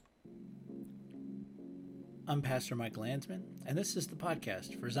I'm Pastor Mike Landsman, and this is the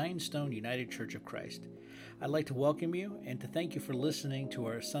podcast for Zion Stone United Church of Christ. I'd like to welcome you and to thank you for listening to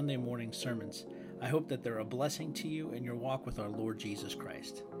our Sunday morning sermons. I hope that they're a blessing to you in your walk with our Lord Jesus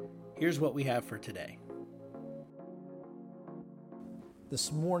Christ. Here's what we have for today.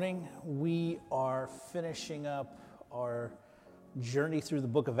 This morning, we are finishing up our journey through the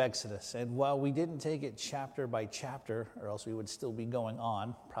book of Exodus. And while we didn't take it chapter by chapter, or else we would still be going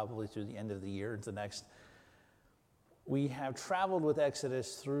on, probably through the end of the year into next, we have traveled with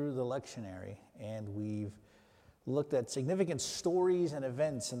Exodus through the lectionary, and we've looked at significant stories and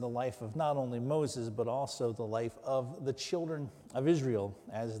events in the life of not only Moses, but also the life of the children of Israel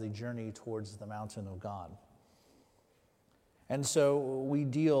as they journey towards the mountain of God. And so we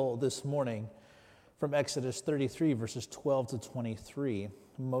deal this morning from Exodus 33, verses 12 to 23,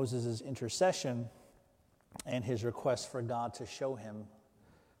 Moses' intercession and his request for God to show him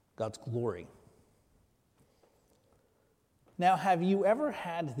God's glory. Now, have you ever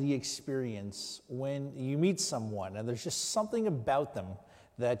had the experience when you meet someone and there's just something about them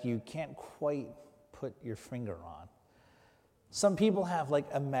that you can't quite put your finger on? Some people have like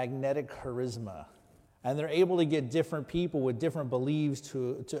a magnetic charisma, and they're able to get different people with different beliefs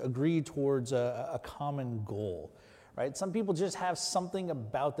to agree towards a common goal, right? Some people just have something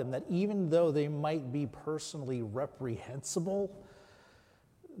about them that even though they might be personally reprehensible,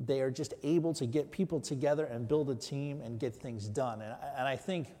 they are just able to get people together and build a team and get things done. And I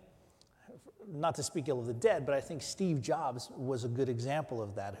think, not to speak ill of the dead, but I think Steve Jobs was a good example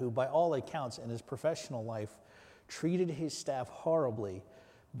of that, who by all accounts in his professional life treated his staff horribly,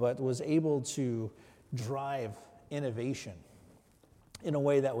 but was able to drive innovation in a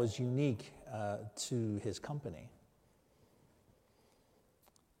way that was unique to his company.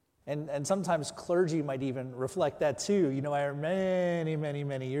 And sometimes clergy might even reflect that too. You know, I remember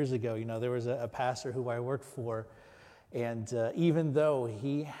many years ago, you know, there was a pastor who I worked for, and even though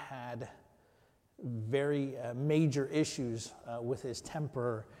he had very major issues with his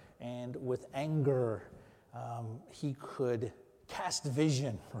temper and with anger, he could cast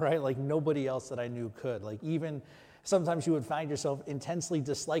vision, right? Like nobody else that I knew could. Like even sometimes you would find yourself intensely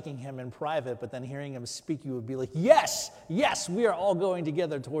disliking him in private, but then hearing him speak, you would be like, yes, we are all going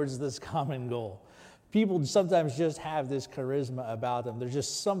together towards this common goal. People sometimes just have this charisma about them. There's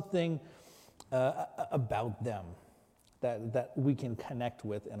just something about them that we can connect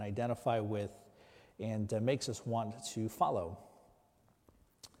with and identify with, and makes us want to follow.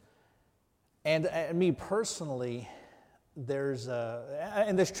 And me personally,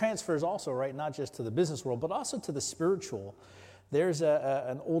 and this transfers also, right, not just to the business world, but also to the spiritual. There's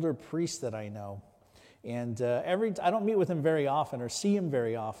an older priest that I know, and I don't meet with him very often or see him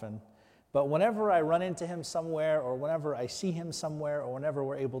very often, but whenever I run into him somewhere, or whenever I see him somewhere, or whenever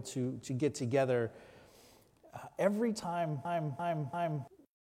we're able to get together, every time I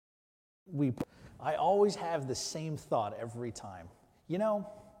always have the same thought every time. You know,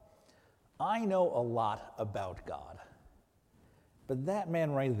 I know a lot about God. But that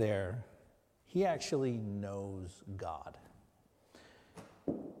man right there, he actually knows God.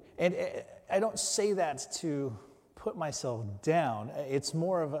 And I don't say that to put myself down. It's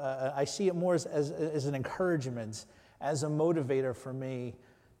more of I see it more as an encouragement, as a motivator for me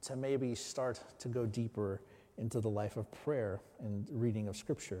to maybe start to go deeper into the life of prayer and reading of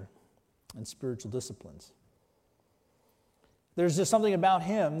Scripture and spiritual disciplines. There's just something about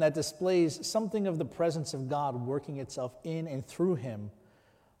him that displays something of the presence of God working itself in and through him,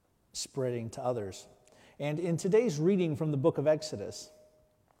 spreading to others. And in today's reading from the book of Exodus,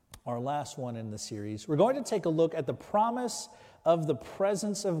 our last one in the series, we're going to take a look at the promise of the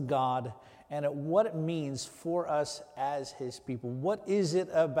presence of God and at what it means for us as his people. What is it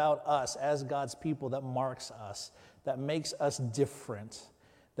about us as God's people that marks us, that makes us different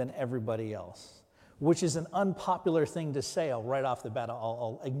than everybody else? Which is an unpopular thing to say right off the bat.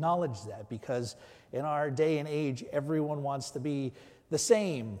 I'll acknowledge that, because in our day and age, everyone wants to be the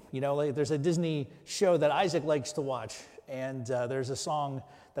same. You know, like there's a Disney show that Isaac likes to watch, and there's a song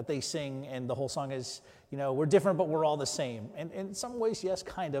that they sing, and the whole song is, you know, we're different, but we're all the same. And in some ways, yes,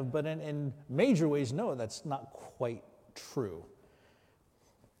 kind of, but in major ways, no, that's not quite true.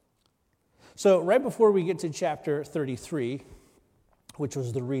 So right before we get to chapter 33, which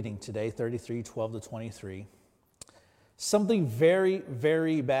was the reading today, 33, 12 to 23, something very,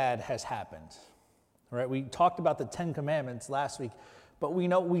 very bad has happened. All right, we talked about the Ten Commandments last week, but we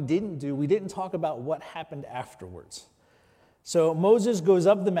know what we didn't talk about what happened afterwards. So Moses goes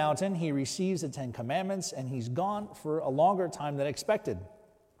up the mountain, he receives the Ten Commandments, and he's gone for a longer time than expected.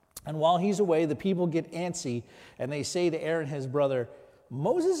 And while he's away, the people get antsy, and they say to Aaron, his brother,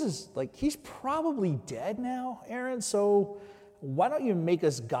 Moses is like, he's probably dead now, Aaron, so why don't you make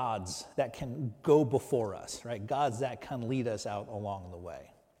us gods that can go before us, right? Gods that can lead us out along the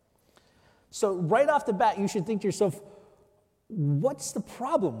way. So right off the bat, you should think to yourself, what's the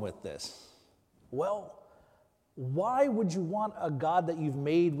problem with this? Well, why would you want a God that you've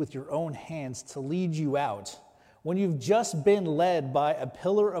made with your own hands to lead you out when you've just been led by a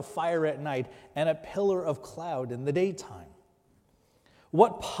pillar of fire at night and a pillar of cloud in the daytime?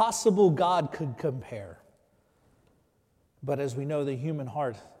 What possible God could compare? But as we know, the human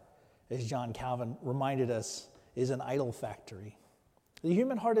heart, as John Calvin reminded us, is an idol factory. The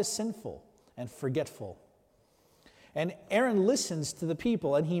human heart is sinful and forgetful. And Aaron listens to the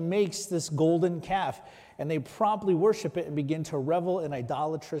people, and he makes this golden calf, and they promptly worship it and begin to revel in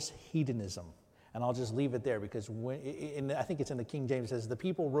idolatrous hedonism. And I'll just leave it there because I think it's in the King James, it says, the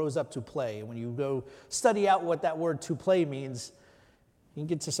people rose up to play. And when you go study out what that word to play means, you can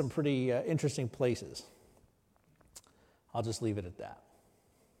get to some pretty interesting places. I'll just leave it at that.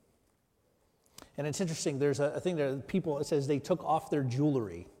 And it's interesting, there's a thing there, people, it says they took off their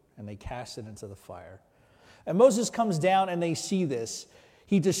jewelry and they cast it into the fire. And Moses comes down and they see this.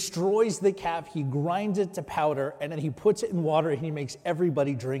 He destroys the calf, he grinds it to powder, and then he puts it in water and he makes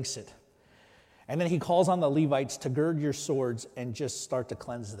everybody drinks it. And then he calls on the Levites to gird your swords and just start to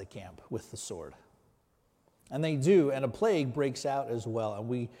cleanse the camp with the sword. And they do, and a plague breaks out as well. And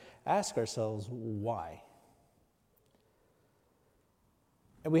we ask ourselves, why?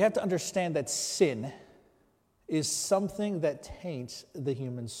 And we have to understand that sin is something that taints the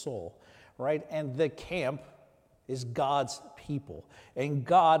human soul, right? And the camp is God's people. And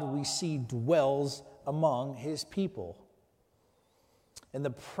God, we see, dwells among his people. And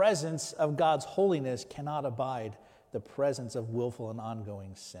the presence of God's holiness cannot abide the presence of willful and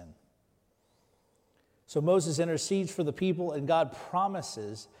ongoing sin. So Moses intercedes for the people, and God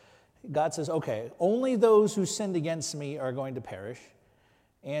promises, God says, okay, only those who sinned against me are going to perish.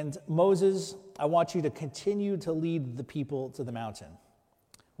 And Moses, I want you to continue to lead the people to the mountain,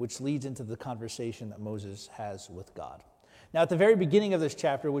 which leads into the conversation that Moses has with God. Now, at the very beginning of this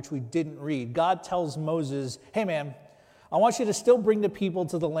chapter, which we didn't read, God tells Moses, hey man, I want you to still bring the people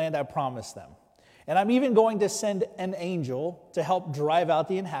to the land I promised them. And I'm even going to send an angel to help drive out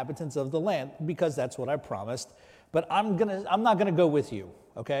the inhabitants of the land, because that's what I promised. But I'm not gonna go with you,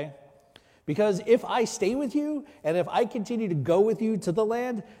 okay? Because if I stay with you, and if I continue to go with you to the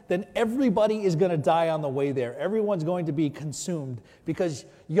land, then everybody is going to die on the way there. Everyone's going to be consumed because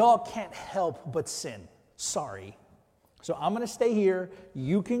y'all can't help but sin. Sorry. So I'm going to stay here.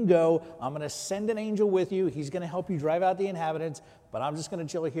 You can go. I'm going to send an angel with you. He's going to help you drive out the inhabitants, but I'm just going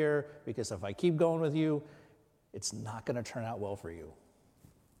to chill here because if I keep going with you, it's not going to turn out well for you.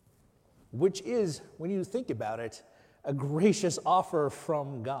 Which is, when you think about it, a gracious offer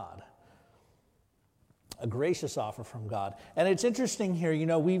from God. A gracious offer from God. And it's interesting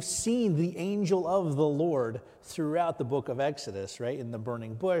here, we've seen the angel of the Lord throughout the book of Exodus, right? In the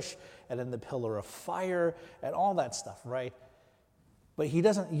burning bush and in the pillar of fire and all that stuff, right? But he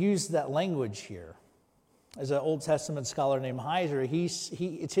doesn't use that language here. As an Old Testament scholar named Heiser,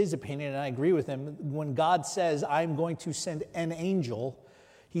 it's his opinion, and I agree with him, when God says, I'm going to send an angel,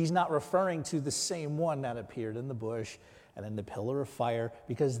 he's not referring to the same one that appeared in the bush and in the pillar of fire,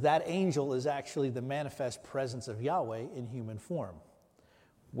 because that angel is actually the manifest presence of Yahweh in human form,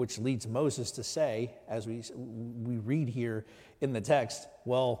 which leads Moses to say, as we read here in the text,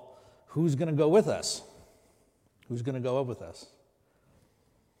 well, who's going to go with us? Who's going to go up with us?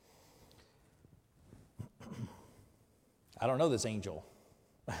 I don't know this angel.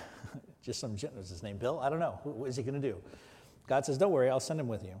 Just some, is his name Bill? I don't know. What is he going to do? God says, don't worry, I'll send him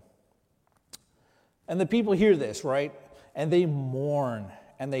with you. And the people hear this, right? And they mourn,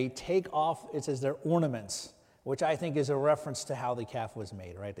 and they take off, it says, their ornaments, which I think is a reference to how the calf was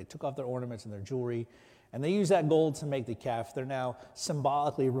made, right? They took off their ornaments and their jewelry, and they used that gold to make the calf. They're now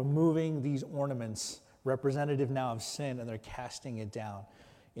symbolically removing these ornaments, representative now of sin, and they're casting it down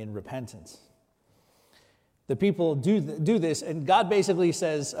in repentance. The people do this, and God basically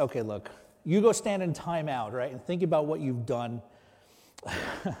says, okay, look, you go stand in time out, right, and think about what you've done.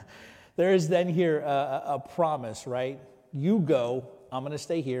 There is then here a promise, right? You go, I'm going to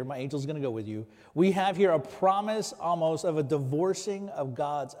stay here, my angel's going to go with you. We have here a promise almost of a divorcing of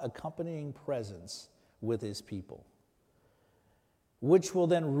God's accompanying presence with his people, which will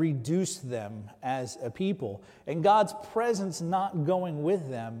then reduce them as a people. And God's presence not going with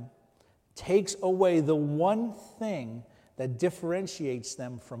them takes away the one thing that differentiates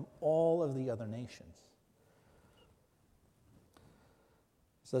them from all of the other nations.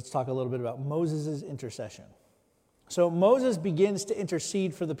 So let's talk a little bit about Moses' intercession. So Moses begins to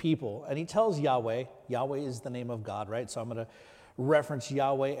intercede for the people, and he tells Yahweh, Yahweh is the name of God, right? So I'm going to reference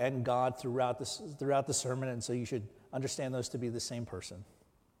Yahweh and God throughout the sermon, and so you should understand those to be the same person.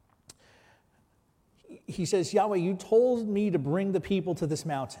 He says, Yahweh, you told me to bring the people to this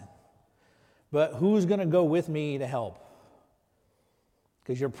mountain, but who's going to go with me to help?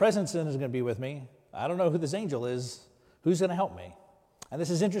 Because your presence is going to be with me. I don't know who this angel is. Who's going to help me? And this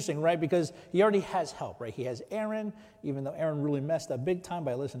is interesting, right? Because he already has help, right? He has Aaron, even though Aaron really messed up big time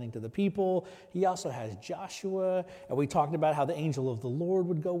by listening to the people. He also has Joshua, and we talked about how the angel of the Lord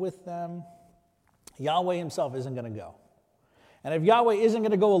would go with them. Yahweh himself isn't going to go. And if Yahweh isn't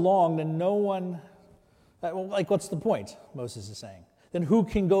going to go along, then no one, like what's the point, Moses is saying? Then who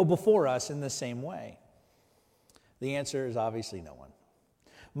can go before us in the same way? The answer is obviously no one.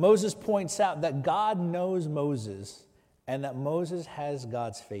 Moses points out that God knows Moses and that Moses has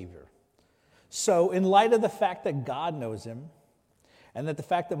God's favor. So in light of the fact that God knows him, and that the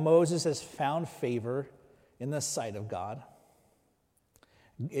fact that Moses has found favor in the sight of God,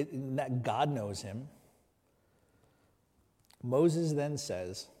 that God knows him, Moses then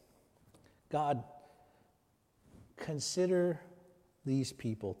says, God, consider these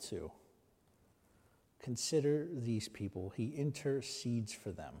people too. Consider these people. He intercedes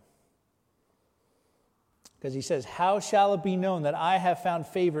for them. Because he says, how shall it be known that I have found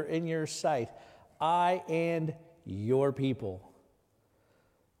favor in your sight, I and your people?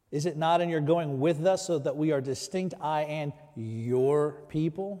 Is it not in your going with us so that we are distinct, I and your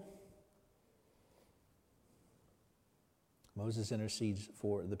people? Moses intercedes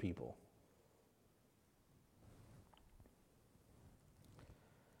for the people.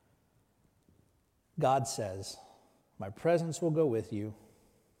 God says, my presence will go with you,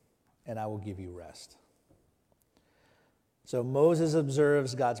 and I will give you rest. So Moses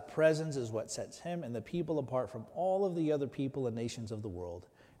observes God's presence is what sets him and the people apart from all of the other people and nations of the world.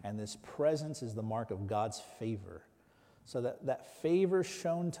 And this presence is the mark of God's favor. So that favor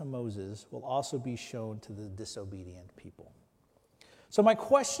shown to Moses will also be shown to the disobedient people. So my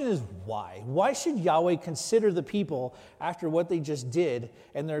question is why? Why should Yahweh consider the people after what they just did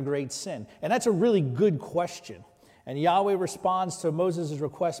and their great sin? And that's a really good question. And Yahweh responds to Moses'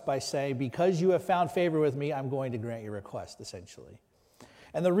 request by saying, because you have found favor with me, I'm going to grant your request, essentially.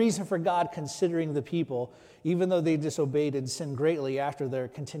 And the reason for God considering the people, even though they disobeyed and sinned greatly after their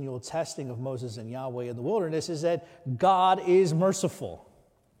continual testing of Moses and Yahweh in the wilderness, is that God is merciful.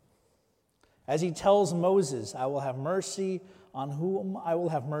 As he tells Moses, I will have mercy on whom I will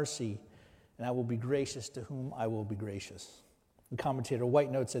have mercy, and I will be gracious to whom I will be gracious. And commentator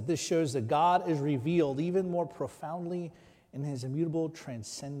White notes that this shows that God is revealed even more profoundly in his immutable,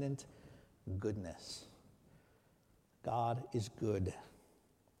 transcendent goodness. God is good.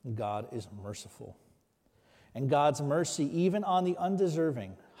 God is merciful. And God's mercy, even on the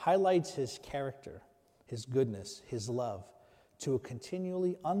undeserving, highlights his character, his goodness, his love, to a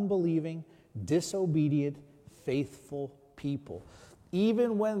continually unbelieving, disobedient, faithful people.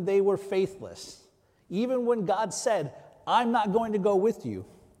 Even when they were faithless, even when God said, I'm not going to go with you,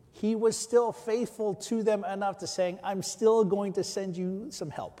 he was still faithful to them enough to saying, I'm still going to send you some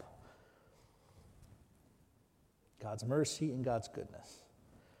help. God's mercy and God's goodness.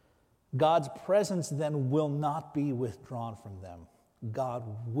 God's presence then will not be withdrawn from them. God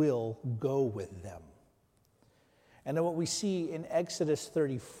will go with them. And then what we see in Exodus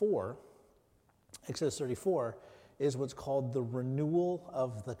 34 is what's called the renewal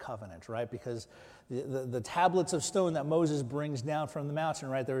of the covenant, right? Because the tablets of stone that Moses brings down from the mountain,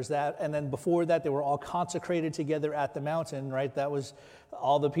 right? There was that. And then before that, they were all consecrated together at the mountain, right? That was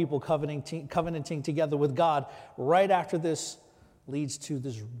all the people covenanting together with God. Right after this leads to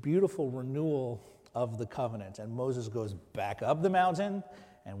this beautiful renewal of the covenant. And Moses goes back up the mountain.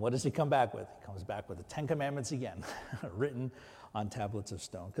 And what does he come back with? He comes back with the Ten Commandments again, written on tablets of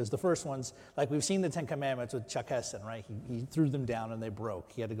stone. Because the first ones, like we've seen the Ten Commandments with Chuck Heston, right? He threw them down and they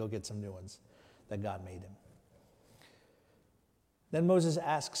broke. He had to go get some new ones that God made him. Then Moses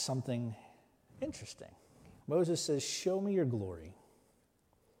asks something interesting. Moses says, show me your glory.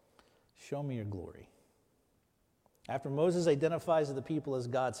 Show me your glory. After Moses identifies the people as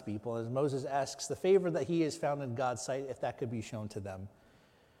God's people, as Moses asks the favor that he has found in God's sight, if that could be shown to them,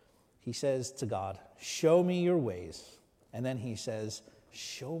 he says to God, show me your ways. And then he says,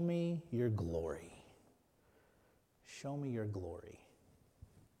 show me your glory. Show me your glory.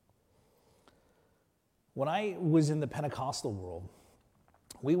 When I was in the Pentecostal world,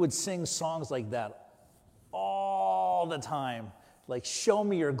 we would sing songs like that all the time. Like, show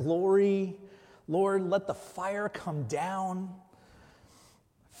me your glory. Lord, let the fire come down.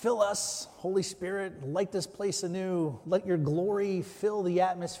 Fill us, Holy Spirit, light this place anew. Let your glory fill the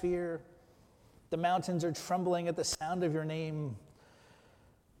atmosphere. The mountains are trembling at the sound of your name.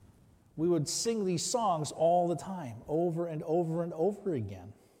 We would sing these songs all the time, over and over and over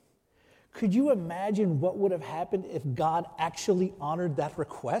again. Could you imagine what would have happened if God actually honored that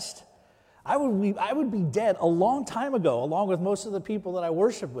request? I would be dead a long time ago, along with most of the people that I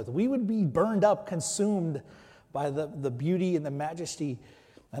worship with. We would be burned up, consumed by the beauty and the majesty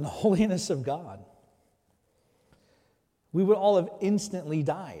and the holiness of God. We would all have instantly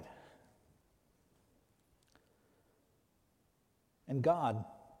died. And God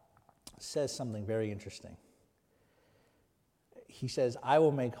says something very interesting. He says, I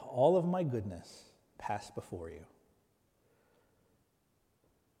will make all of my goodness pass before you,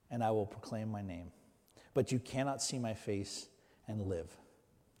 and I will proclaim my name. But you cannot see my face and live.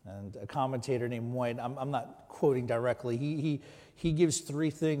 And a commentator named White, I'm not quoting directly, he gives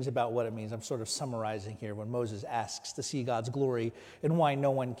three things about what it means. I'm sort of summarizing here when Moses asks to see God's glory and why no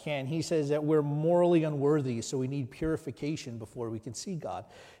one can. He says that we're morally unworthy, so we need purification before we can see God.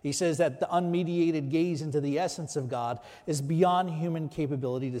 He says that the unmediated gaze into the essence of God is beyond human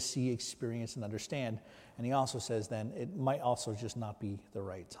capability to see, experience, and understand. And he also says then it might also just not be the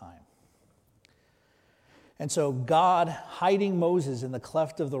right time. And so God hiding Moses in the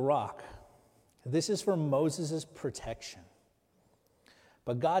cleft of the rock, this is for Moses' protection.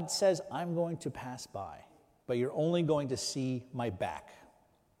 But God says, I'm going to pass by, but you're only going to see my back.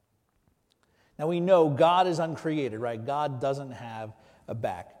 Now we know God is uncreated, right? God doesn't have a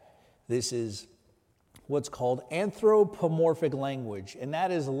back. This is what's called anthropomorphic language, and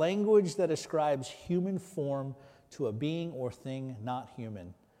that is language that ascribes human form to a being or thing not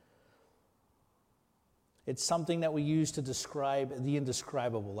human. It's something that we use to describe the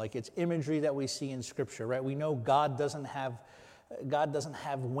indescribable, like it's imagery that we see in Scripture, right? We know God doesn't have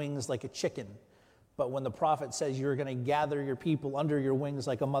wings like a chicken, but when the prophet says you're going to gather your people under your wings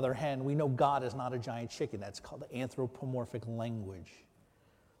like a mother hen, we know God is not a giant chicken. That's called anthropomorphic language.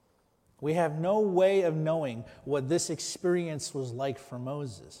 We have no way of knowing what this experience was like for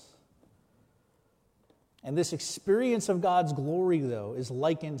Moses. And this experience of God's glory, though, is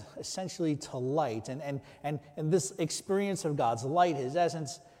likened essentially to light. And this experience of God's light, his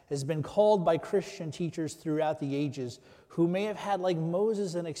essence, has been called by Christian teachers throughout the ages who may have had, like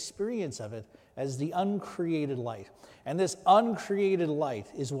Moses, an experience of it as the uncreated light. And this uncreated light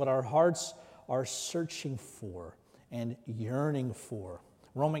is what our hearts are searching for and yearning for.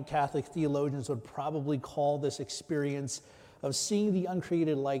 Roman Catholic theologians would probably call this experience of seeing the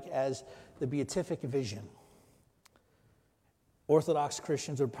uncreated light as the beatific vision. Orthodox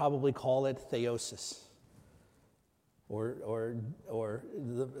Christians would probably call it theosis or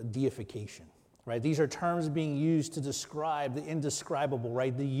the deification, right? These are terms being used to describe the indescribable,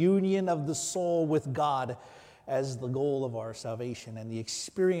 right? The union of the soul with God as the goal of our salvation and the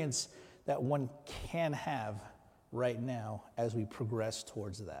experience that one can have right now as we progress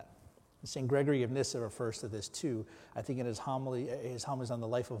towards that. St. Gregory of Nyssa refers to this too, I think in his homilies on the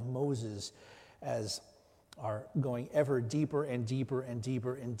life of Moses, as are going ever deeper and deeper and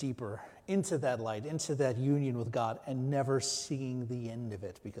deeper and deeper into that light, into that union with God, and never seeing the end of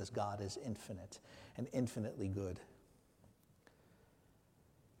it because God is infinite and infinitely good.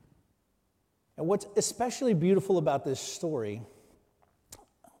 And what's especially beautiful about this story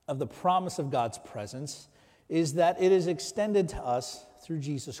of the promise of God's presence is that it is extended to us through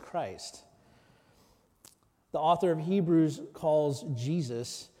Jesus Christ. The author of Hebrews calls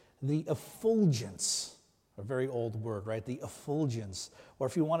Jesus the effulgence, a very old word, right? The effulgence. Or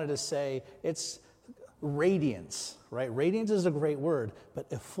if you wanted to say, it's radiance, right? Radiance is a great word, but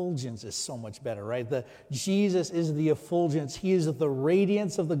effulgence is so much better, right? Jesus is the effulgence. He is the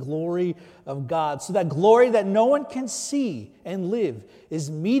radiance of the glory of God. So that glory that no one can see and live is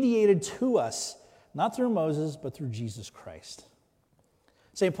mediated to us, not through Moses, but through Jesus Christ.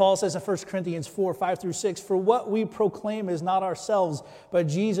 St. Paul says in 1 Corinthians 4, 5-6, "For what we proclaim is not ourselves, but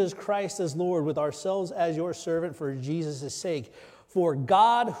Jesus Christ as Lord, with ourselves as your servant for Jesus' sake. For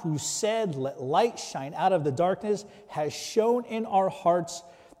God, who said, 'Let light shine out of the darkness,' has shone in our hearts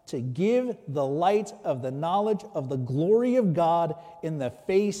to give the light of the knowledge of the glory of God in the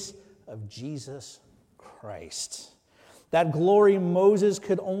face of Jesus Christ." That glory Moses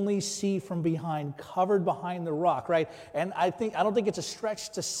could only see from behind, covered behind the rock, right? And I don't think it's a stretch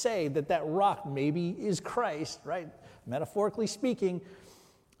to say that rock maybe is Christ, right? Metaphorically speaking,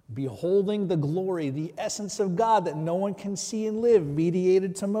 beholding the glory, the essence of God that no one can see and live,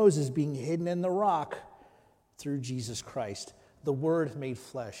 mediated to Moses, being hidden in the rock through Jesus Christ, the Word made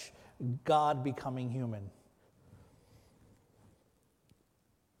flesh, God becoming human.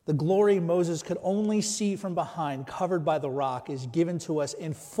 The glory Moses could only see from behind, covered by the rock, is given to us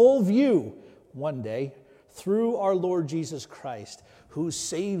in full view one day through our Lord Jesus Christ, who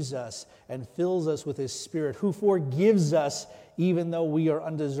saves us and fills us with his Spirit, who forgives us even though we are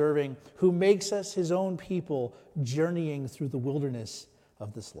undeserving, who makes us his own people, journeying through the wilderness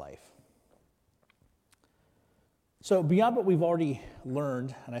of this life. So beyond what we've already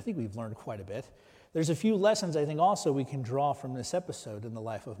learned, and I think we've learned quite a bit, there's a few lessons I think also we can draw from this episode in the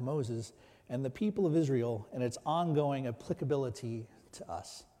life of Moses and the people of Israel and its ongoing applicability to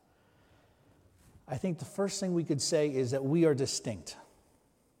us. I think the first thing we could say is that we are distinct.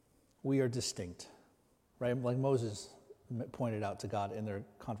 We are distinct, right? Like Moses pointed out to God in their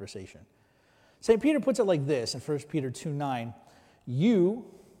conversation. St. Peter puts it like this in 1 Peter 2:9, you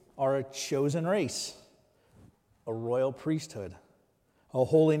are a chosen race, a royal priesthood, a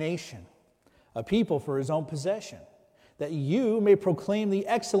holy nation, a people for his own possession, that you may proclaim the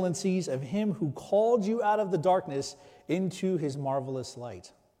excellencies of him who called you out of the darkness into his marvelous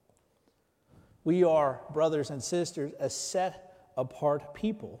light. We are, brothers and sisters, a set-apart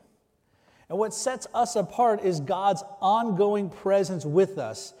people. And what sets us apart is God's ongoing presence with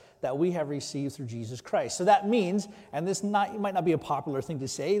us that we have received through Jesus Christ. So that means, and this might not be a popular thing to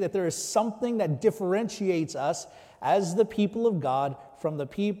say, that there is something that differentiates us as the people of God from the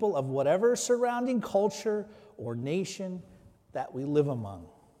people of whatever surrounding culture or nation that we live among.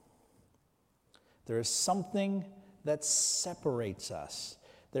 There is something that separates us.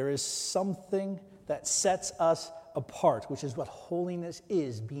 There is something that sets us apart, which is what holiness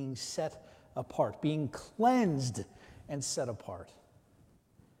is, being set apart, being cleansed and set apart.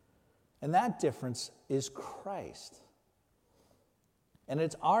 And that difference is Christ. And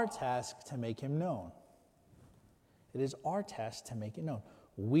it's our task to make him known. It is our task to make it known.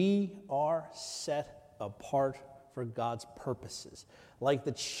 We are set apart for God's purposes. Like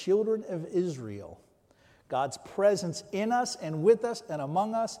the children of Israel, God's presence in us and with us and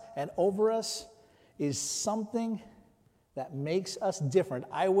among us and over us is something that makes us different.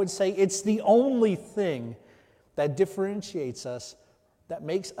 I would say it's the only thing that differentiates us, that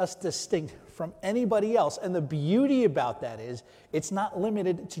makes us distinct from anybody else. And the beauty about that is it's not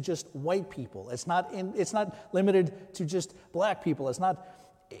limited to just white people. It's not limited to just black people. It's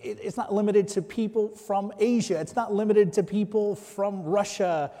not limited to people from Asia. It's not limited to people from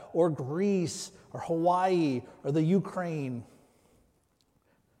Russia or Greece or Hawaii or the Ukraine.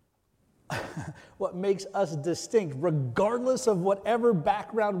 What makes us distinct, regardless of whatever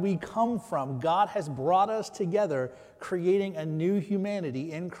background we come from, God has brought us together, creating a new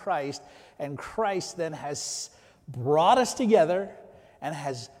humanity in Christ, and Christ then has brought us together and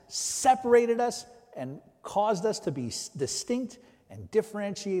has separated us and caused us to be distinct and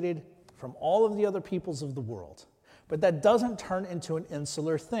differentiated from all of the other peoples of the world. But that doesn't turn into an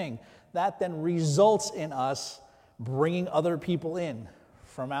insular thing. That then results in us bringing other people in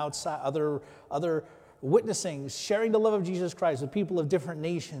from outside, other witnessing, sharing the love of Jesus Christ with people of different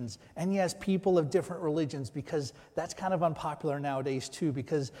nations, and yes, people of different religions, because that's kind of unpopular nowadays too,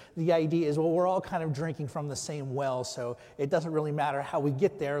 because the idea is, well, we're all kind of drinking from the same well, so it doesn't really matter how we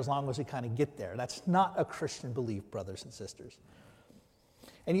get there as long as we kind of get there. That's not a Christian belief, brothers and sisters.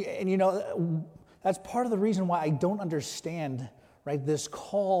 And you know, that's part of the reason why I don't understand, right, this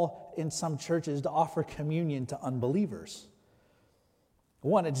call in some churches to offer communion to unbelievers.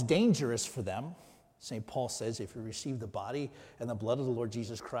 One, it's dangerous for them. St. Paul says, if you receive the body and the blood of the Lord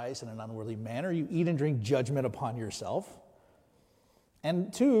Jesus Christ in an unworthy manner, you eat and drink judgment upon yourself.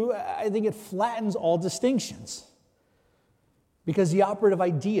 And two, I think it flattens all distinctions. Because the operative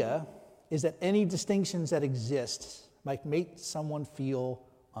idea is that any distinctions that exist might make someone feel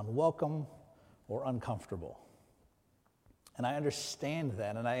unwelcome or uncomfortable. And I understand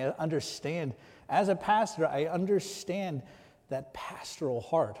that. And I understand, as a pastor, I understand that pastoral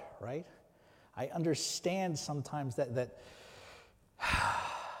heart, right? I understand sometimes that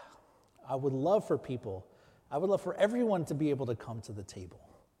I would love for everyone to be able to come to the table.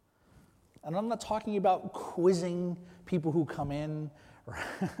 And I'm not talking about quizzing people who come in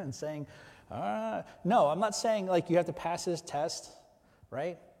and saying, no, I'm not saying like you have to pass this test,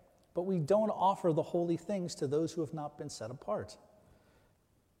 right? But we don't offer the holy things to those who have not been set apart.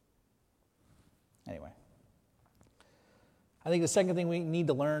 Anyway. I think the second thing we need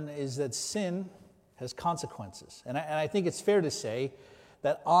to learn is that sin has consequences. And I think it's fair to say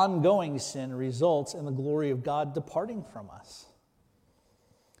that ongoing sin results in the glory of God departing from us.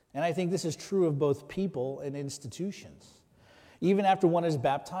 And I think this is true of both people and institutions. Even after one is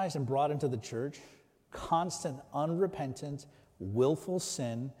baptized and brought into the church, constant, unrepentant, willful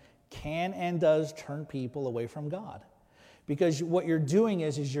sin can and does turn people away from God. Because what you're doing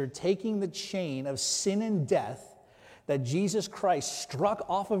is you're taking the chain of sin and death that Jesus Christ struck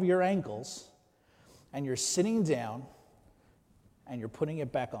off of your ankles, and you're sitting down and you're putting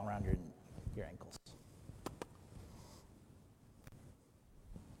it back on around your ankles.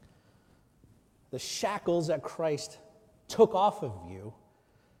 The shackles that Christ took off of you,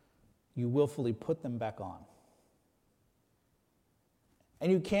 you willfully put them back on.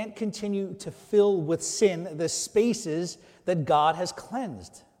 And you can't continue to fill with sin the spaces that God has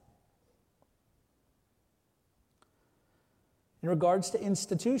cleansed. In regards to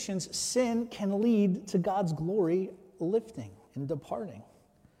institutions, sin can lead to God's glory lifting and departing.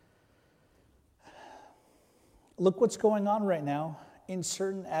 Look what's going on right now in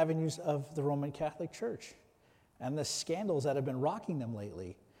certain avenues of the Roman Catholic Church and the scandals that have been rocking them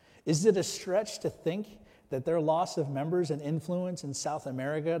lately. Is it a stretch to think that their loss of members and influence in South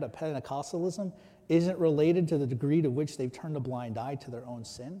America to Pentecostalism isn't related to the degree to which they've turned a blind eye to their own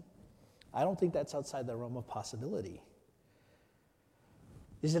sin? I don't think that's outside the realm of possibility.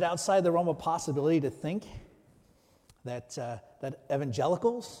 Is it outside the realm of possibility to think that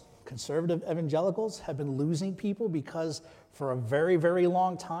evangelicals, conservative evangelicals, have been losing people because for a very, very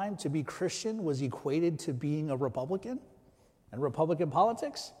long time to be Christian was equated to being a Republican and Republican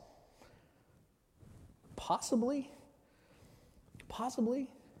politics? Possibly.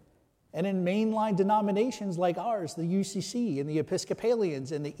 And in mainline denominations like ours, the UCC and the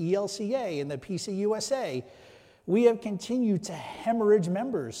Episcopalians and the ELCA and the PCUSA, we have continued to hemorrhage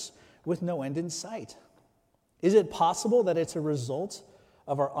members with no end in sight. Is it possible that it's a result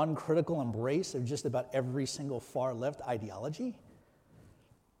of our uncritical embrace of just about every single far-left ideology?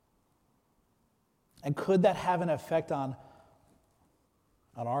 And could that have an effect on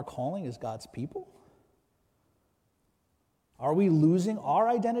our calling as God's people? Are we losing our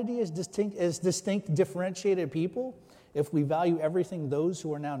identity as distinct, differentiated people if we value everything those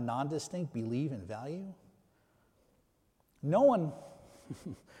who are now non-distinct believe and value? No one,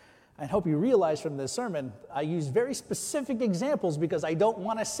 I hope you realize from this sermon, I use very specific examples because I don't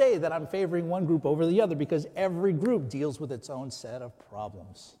want to say that I'm favoring one group over the other, because every group deals with its own set of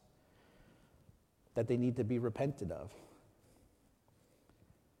problems that they need to be repented of.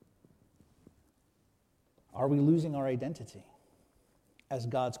 Are we losing our identity as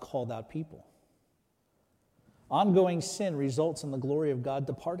God's called out people? Ongoing sin results in the glory of God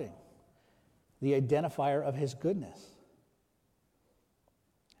departing, the identifier of his goodness.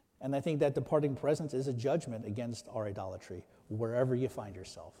 And I think that departing presence is a judgment against our idolatry, wherever you find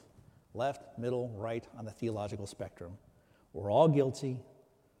yourself. Left, middle, right on the theological spectrum. We're all guilty,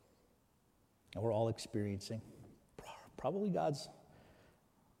 and we're all experiencing probably God's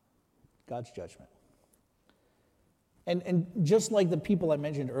judgment. And just like the people I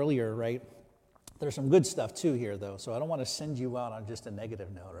mentioned earlier, right, there's some good stuff too here, though, so I don't want to send you out on just a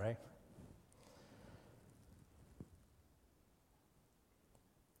negative note, right?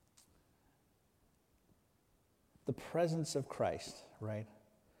 The presence of Christ, right,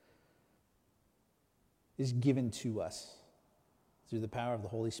 is given to us through the power of the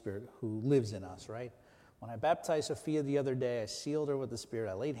Holy Spirit who lives in us, right? When I baptized Sophia the other day, I sealed her with the Spirit.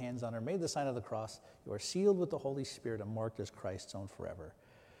 I laid hands on her, made the sign of the cross. You are sealed with the Holy Spirit and marked as Christ's own forever.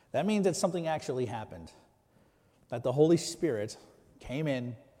 That means that something actually happened, that the Holy Spirit came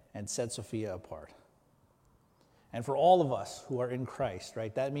in and set Sophia apart. And for all of us who are in Christ,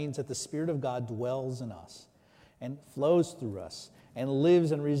 right, that means that the Spirit of God dwells in us and flows through us and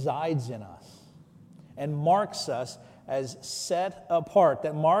lives and resides in us and marks us as set apart,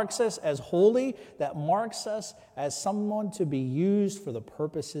 that marks us as holy, that marks us as someone to be used for the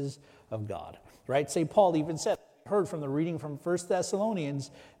purposes of God, right? St. Paul even said, heard from the reading from 1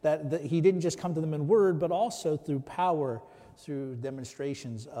 Thessalonians, that he didn't just come to them in word, but also through power, through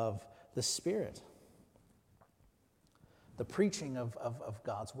demonstrations of the Spirit. The preaching of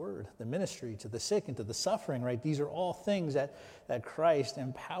God's word, the ministry to the sick and to the suffering, right? These are all things that Christ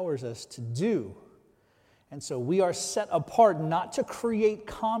empowers us to do. And so we are set apart not to create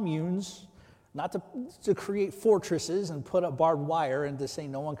communes, not to create fortresses and put up barbed wire and to say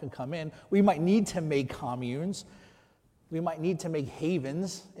no one can come in. We might need to make communes. We might need to make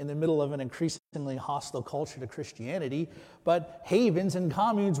havens in the middle of an increasingly hostile culture to Christianity, but havens and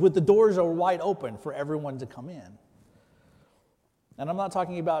communes with the doors are wide open for everyone to come in. And I'm not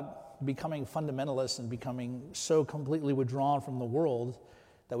talking about becoming fundamentalists and becoming so completely withdrawn from the world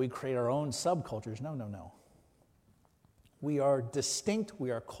that we create our own subcultures. No. We are distinct, we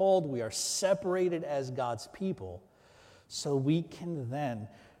are called, we are separated as God's people, so we can then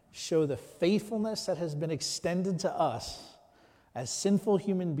show the faithfulness that has been extended to us as sinful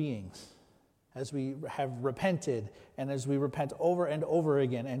human beings as we have repented and as we repent over and over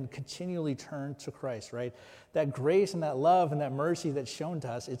again and continually turn to Christ, right? That grace and that love and that mercy that's shown to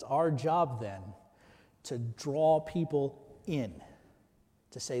us, it's our job then to draw people in,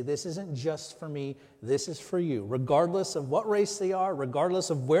 to say, this isn't just for me, this is for you, regardless of what race they are, regardless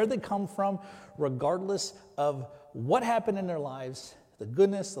of where they come from, regardless of what happened in their lives, the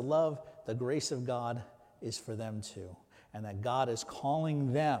goodness, the love, the grace of God is for them too. And that God is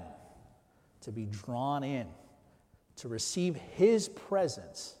calling them to be drawn in, to receive his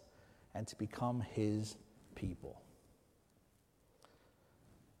presence, and to become his people.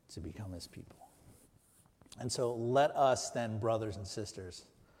 To become his people. And so let us then, brothers and sisters,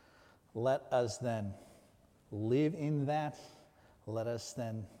 let us then live in that. Let us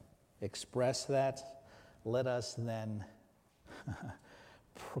then express that. Let us then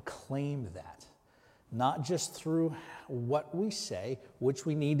proclaim that. Not just through what we say, which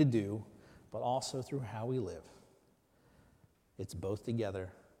we need to do, but also through how we live. It's both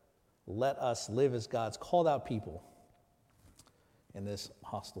together. Let us live as God's called out people in this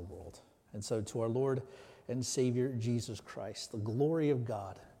hostile world. And so to our Lord and Savior, Jesus Christ, the glory of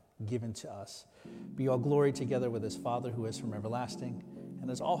God given to us, be all glory together with his Father who is from everlasting,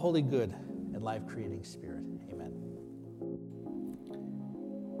 and is all holy good and life-creating Spirit. Amen.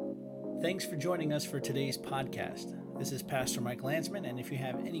 Thanks for joining us for today's podcast. This is Pastor Mike Landsman, and if you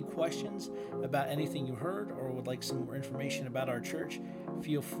have any questions about anything you heard or would like some more information about our church,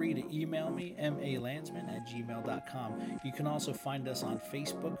 feel free to email me, malandsman@gmail.com. You can also find us on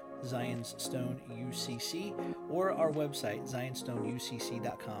Facebook, Zion's Stone UCC, or our website,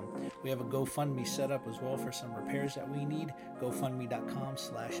 zionstoneucc.com. We have a GoFundMe set up as well for some repairs that we need,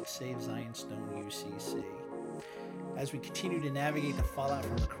 gofundme.com/SaveZionStoneUCC. As we continue to navigate the fallout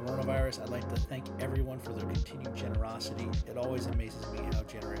from the coronavirus, I'd like to thank everyone for their continued generosity. It always amazes me how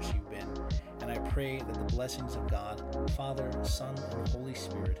generous you've been. And I pray that the blessings of God, Father, Son, and Holy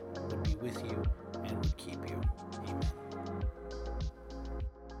Spirit would be with you and would keep you. Amen.